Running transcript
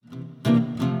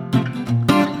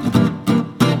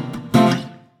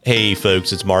Hey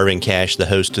folks, it's Marvin Cash, the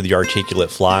host of The Articulate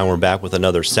Fly, and we're back with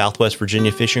another Southwest Virginia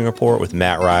fishing report with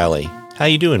Matt Reilly. How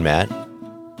you doing, Matt?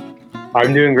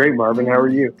 I'm doing great, Marvin. How are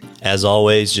you? As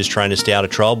always, just trying to stay out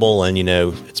of trouble, and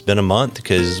it's been a month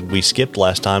because we skipped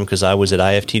last time because I was at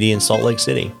IFTD in Salt Lake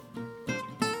City.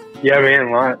 Yeah, man,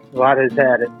 a lot has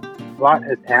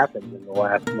happened in the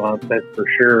last month, that's for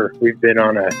sure. We've been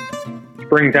on a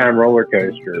springtime roller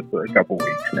coaster for a couple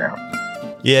weeks now.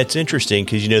 Yeah, it's interesting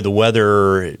because, the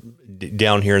weather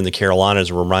down here in the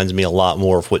Carolinas reminds me a lot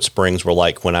more of what springs were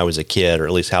like when I was a kid, or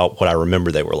at least what I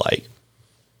remember they were like.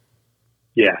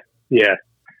 Yeah.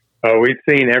 Oh, we've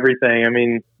seen everything. I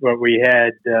mean, what we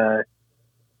had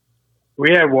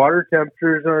water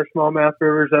temperatures on our smallmouth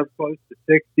rivers up close to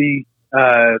 60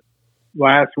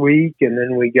 last week, and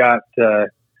then we've had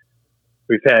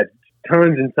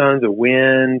tons and tons of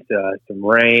wind, some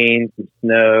rain, some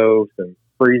snow, some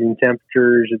freezing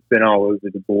temperatures. It's been all over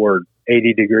the board.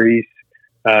 80 degrees.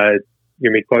 Gonna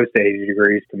be close to 80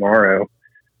 degrees tomorrow.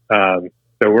 So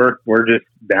we're just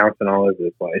bouncing all over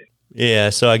the place. Yeah.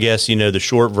 So I guess, the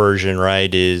short version,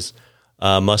 right, is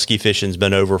muskie fishing's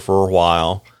been over for a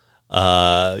while.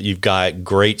 You've got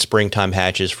great springtime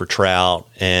hatches for trout,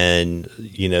 and,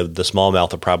 the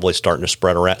smallmouth are probably starting to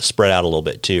spread out a little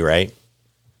bit too, right?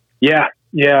 Yeah.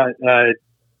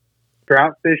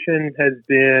 Trout fishing has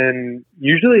been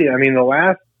usually,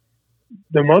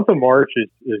 the month of March it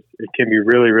can be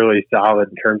really, really solid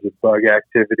in terms of bug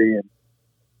activity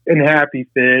and happy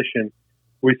fish. And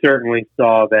we certainly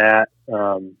saw that.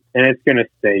 And it's going to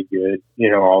stay good,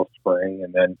 all spring.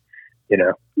 And then,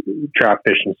 trout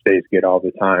fishing stays good all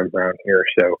the time around here.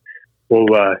 So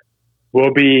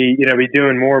we'll be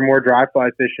doing more and more dry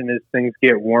fly fishing as things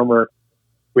get warmer.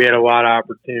 We had a lot of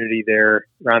opportunity there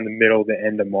around the middle to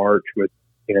end of March with,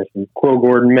 some Quill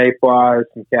Gordon mayflies,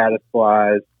 some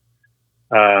caddisflies.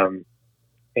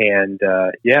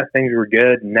 Things were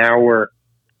good. And now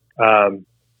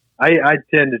I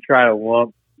tend to try to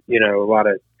lump, a lot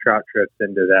of trout trips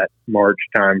into that March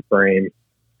time frame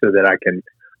so that I can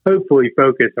hopefully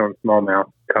focus on smallmouth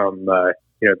come, the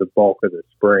bulk of the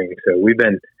spring. So we've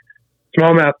been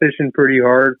smallmouth fishing pretty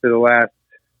hard for the last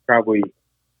probably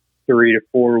 3 to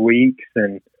 4 weeks.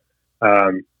 And,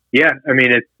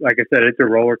 it's, like I said, it's a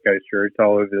roller coaster. It's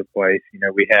all over the place.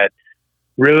 We had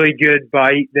really good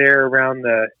bite there around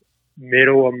the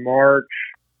middle of March.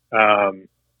 And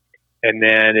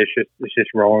then it's just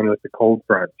rolling with the cold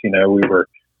fronts. We were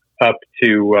up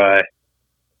to,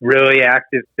 really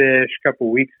active fish a couple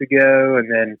weeks ago. And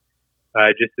then,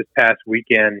 just this past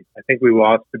weekend, I think we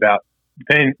lost about,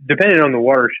 depending on the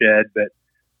watershed, but,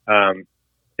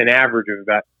 an average of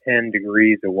about 10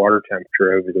 degrees of water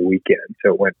temperature over the weekend.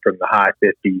 So it went from the high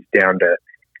 50s down to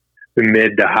the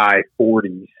mid to high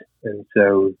 40s. And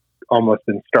so almost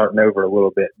been starting over a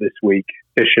little bit this week,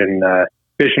 fishing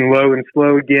low and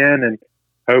slow again and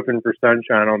hoping for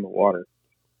sunshine on the water.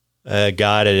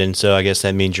 Got it. And so I guess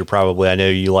that means I know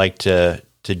you like to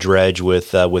dredge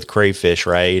with crayfish,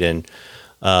 right? And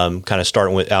kind of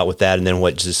starting out with that, and then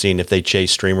just seeing if they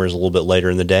chase streamers a little bit later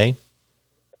in the day.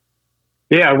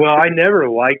 Yeah, well, I never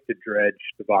like to dredge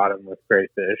the bottom with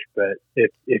crayfish, but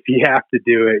if you have to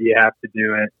do it, you have to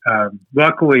do it.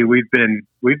 Luckily, we've been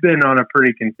on a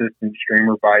pretty consistent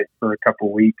streamer bite for a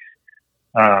couple weeks.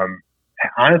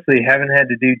 Honestly, haven't had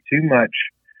to do too much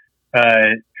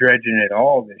dredging at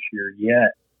all this year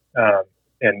yet,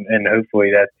 and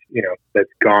hopefully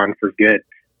that's gone for good.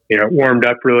 It warmed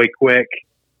up really quick,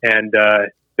 and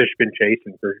fish been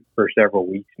chasing for several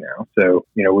weeks now. So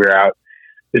we're out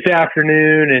this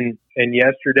afternoon and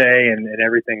yesterday, and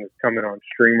everything was coming on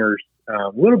streamers a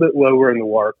little bit lower in the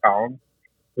water column,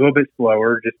 a little bit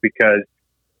slower just because,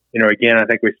 again, I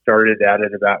think we started out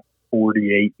at about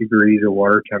 48 degrees of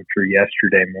water temperature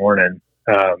yesterday morning.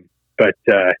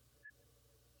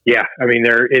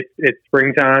 It's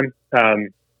springtime.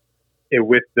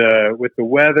 With the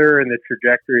weather and the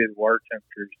trajectory of the water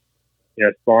temperatures,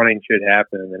 spawning should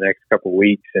happen in the next couple of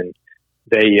weeks, and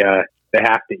they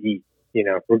have to eat.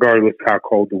 Regardless of how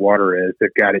cold the water is,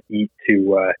 they've got to eat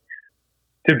to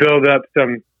build up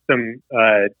some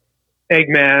egg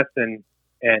mass and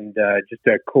just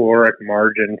a caloric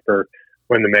margin for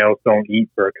when the males don't eat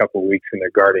for a couple of weeks when they're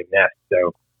guarding nests.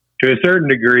 So, to a certain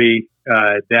degree,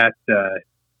 that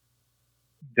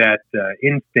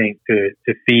instinct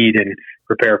to feed and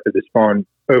prepare for the spawn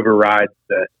overrides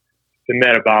the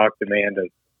metabolic demand of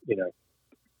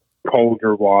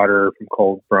colder water from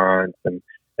cold fronts and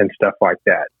stuff like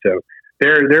that. So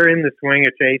they're in the swing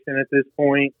of chasing at this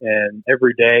point, and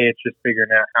every day it's just figuring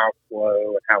out how slow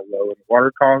and how low in the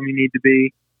water column you need to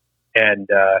be. And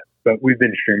but we've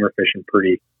been streamer fishing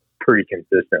pretty pretty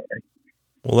consistently.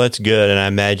 Well, that's good. And I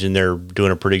imagine they're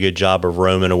doing a pretty good job of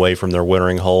roaming away from their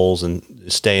wintering holes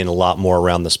and staying a lot more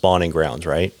around the spawning grounds,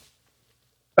 right?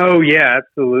 Oh yeah,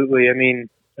 absolutely. I mean,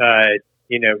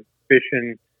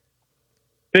 fishing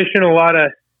a lot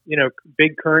of,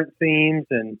 big current seams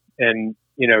and,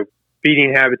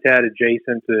 feeding habitat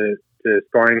adjacent to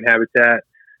spawning habitat.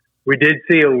 We did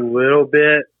see a little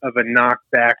bit of a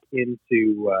knockback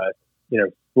into,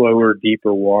 slower,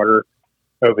 deeper water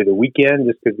over the weekend,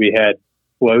 just because we had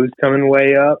flows coming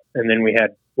way up and then we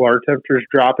had water temperatures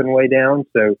dropping way down.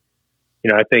 So,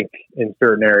 I think in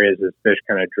certain areas, the fish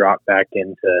kind of drop back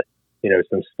into,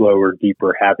 some slower,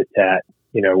 deeper habitat,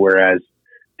 whereas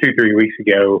 2-3 weeks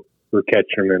ago, we're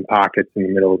catching them in pockets in the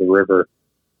middle of the river.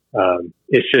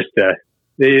 It's just,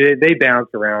 they bounce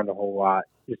around a whole lot,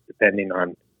 just depending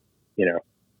on,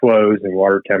 flows and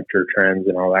water temperature trends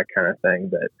and all that kind of thing.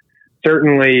 But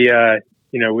certainly,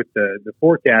 with the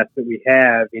forecast that we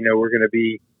have, we're going to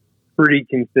be pretty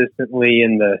consistently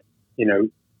in the,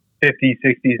 50s,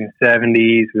 60s, and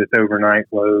 70s with overnight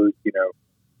lows,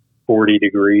 40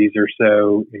 degrees or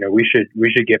so. We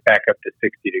should get back up to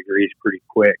 60 degrees pretty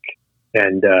quick.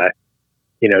 And,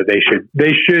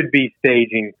 they should be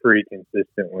staging pretty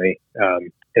consistently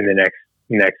in the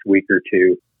next week or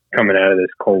two coming out of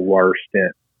this cold water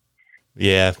stint.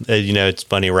 Yeah. It's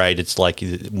funny, right? It's like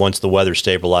once the weather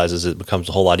stabilizes, it becomes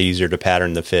a whole lot easier to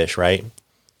pattern the fish, right?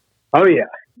 Oh yeah.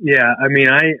 Yeah. I mean,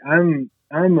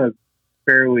 I'm a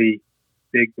fairly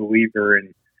big believer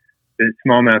in that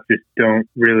smallmouth just don't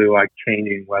really like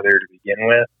changing weather to begin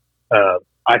with.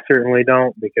 I certainly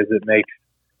don't, because it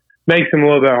makes them a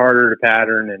little bit harder to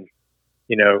pattern. And,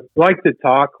 like to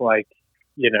talk like,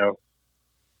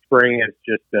 spring is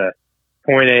just a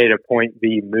point A to point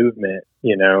B movement,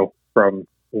 from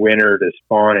winter to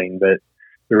spawning. But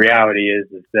the reality is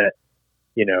that,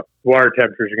 water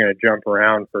temperatures are going to jump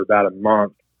around for about a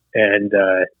month, and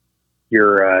the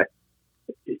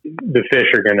fish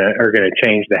are going to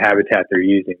change the habitat they're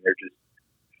using. They're just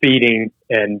feeding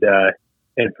and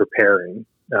preparing.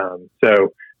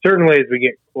 So certainly as we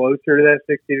get closer to that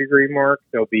 60 degree mark,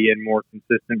 they'll be in more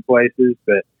consistent places.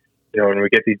 But, when we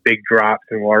get these big drops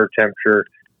in water temperature,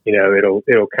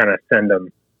 it'll kind of send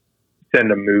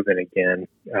them moving again.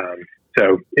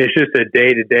 So it's just a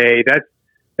day to day.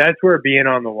 That's where being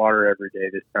on the water every day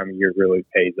this time of year really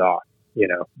pays off,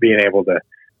 being able to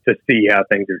see how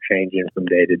things are changing from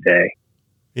day to day.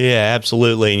 Yeah,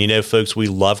 absolutely. And folks, we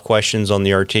love questions on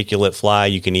the articulate fly.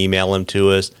 You can email them to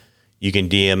us. You can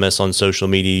DM us on social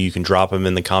media. You can drop them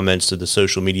in the comments to the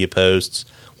social media posts,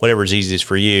 whatever's easiest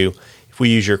for you. If we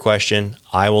use your question,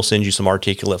 I will send you some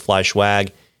articulate fly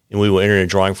swag, and we will enter a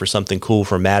drawing for something cool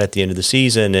from Matt at the end of the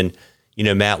season. And,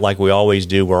 Matt, like we always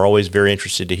do, we're always very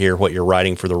interested to hear what you're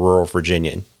writing for the rural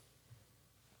Virginian.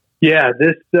 Yeah,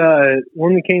 this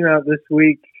one that came out this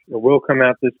week, or will come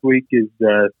out this week, is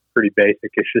pretty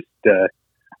basic. It's just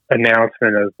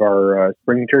announcement of our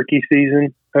spring turkey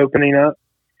season opening up.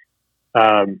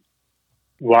 A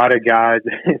lot of guys,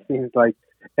 it seems like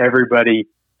everybody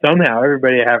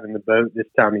having the boat this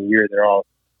time of year, they're all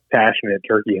passionate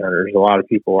turkey hunters. A lot of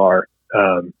people are.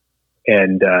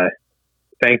 And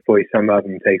thankfully some of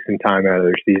them take some time out of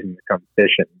their season to come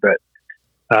fishing. But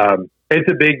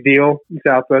it's a big deal in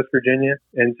Southwest Virginia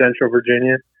and Central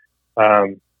Virginia.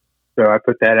 So I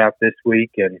put that out this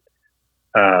week, and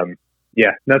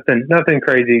nothing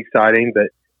crazy exciting, but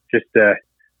just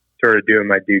sort of doing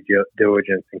my due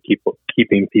diligence and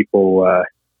keeping people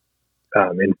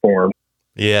informed.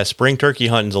 Yeah, spring turkey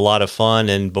hunting's a lot of fun.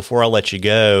 And before I let you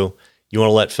go, you want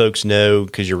to let folks know,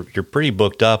 because you're pretty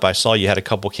booked up. I saw you had a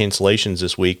couple cancellations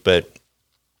this week, but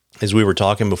as we were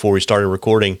talking before we started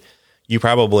recording, you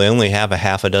probably only have a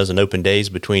half a dozen open days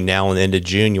between now and the end of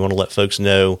June. You want to let folks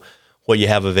know what you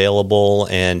have available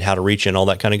and how to reach you and all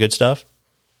that kind of good stuff?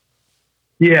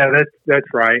 Yeah, that's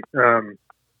right.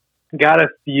 Got a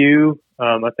few.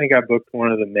 I think I booked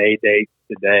one of the May dates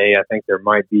today. I think there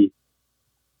might be,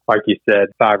 like you said,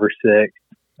 5 or 6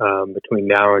 between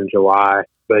now and July.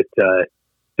 But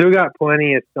still got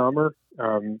plenty of summer.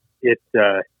 It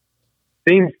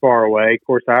seems far away. Of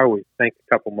course, I always think a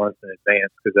couple months in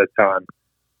advance, because that's how I'm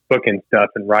booking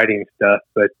stuff and writing stuff.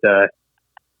 But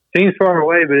seems far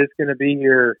away, but it's going to be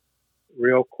here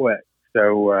real quick.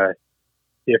 So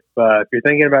if you're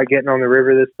thinking about getting on the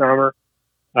river this summer,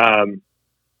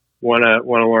 want to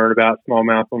learn about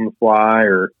smallmouth on the fly,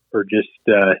 or just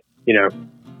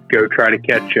go try to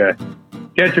catch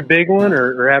a big one,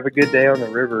 or have a good day on the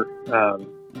river,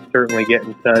 certainly get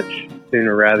in touch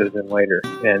sooner rather than later.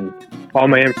 And all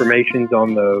my information's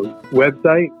on the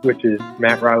website, which is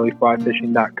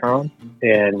mattreillyflyfishing.com,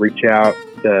 and reach out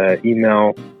to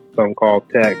email, phone call,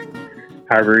 text,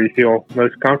 however you feel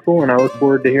most comfortable, and I look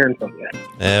forward to hearing from you.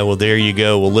 Well, there you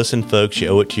go. Well, listen, folks, you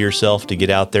owe it to yourself to get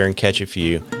out there and catch a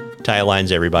few. Tight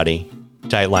lines, everybody.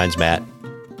 Tight lines, Matt.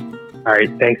 All right.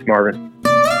 Thanks, Marvin.